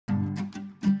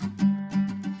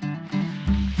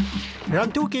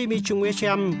Rantuke mi chungwe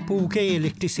siam puke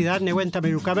electricidad ne wenta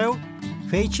me rukameu,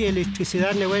 feichi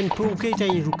electricidad ne wen puke ta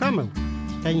in rukameu.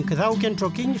 Ta in kadau ken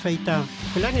trokin feita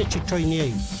pelange chitroi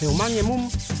niei, feumange mum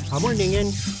amul ningen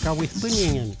ka with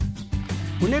puningen.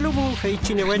 Unelumu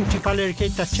feichi ne wen tipaler ke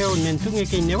ta cheo nentunge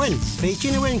ke ne wen,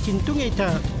 feichi ne wen kintunge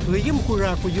ta uyim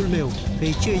kura ku yulmeu,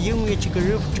 feichi yum nge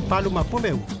chikaruf chipalu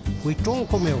mapumeu, uitong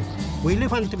komeu,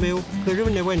 uilifant meu kuru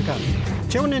ne wen ka.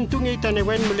 Cheo nentunge ta ne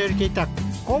wen muler ke ta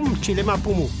Kom Chile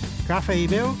mapumu, kafe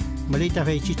ibeo, malita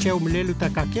fei chicheu mlelu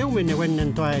takakeu mene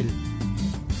wen toael.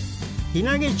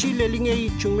 Inage Chile linge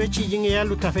chungwechi jinge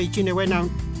alu ta fei chine wen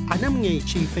anam nge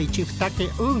chi fei chif take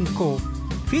unko,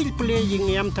 fil ple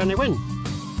jinge am tane wen.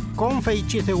 Kom fei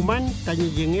chithe uman, tani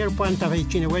jinge puanta fei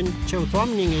chine wen, cheu tuam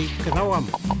ninge kadawam.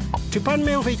 Chipan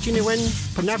meo fei chine wen,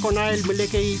 panako nael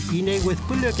melekei ine with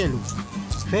pulekelu.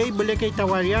 Fei melekei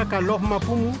tawariaka loh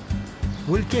mapumu,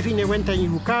 Wilkefi ne wenta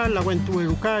iruka, la wentu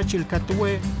eruka,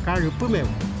 chilkatue, ka rupumeu.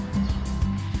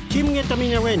 Kim ngeta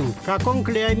mine wen, ka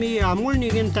konkle aimi amul ni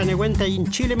genta ne wenta in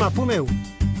Chile mapumeu.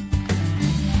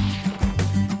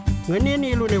 Ngenen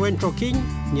ilu ne wentro king,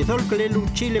 ni tholklelu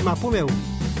Chile mapumeu.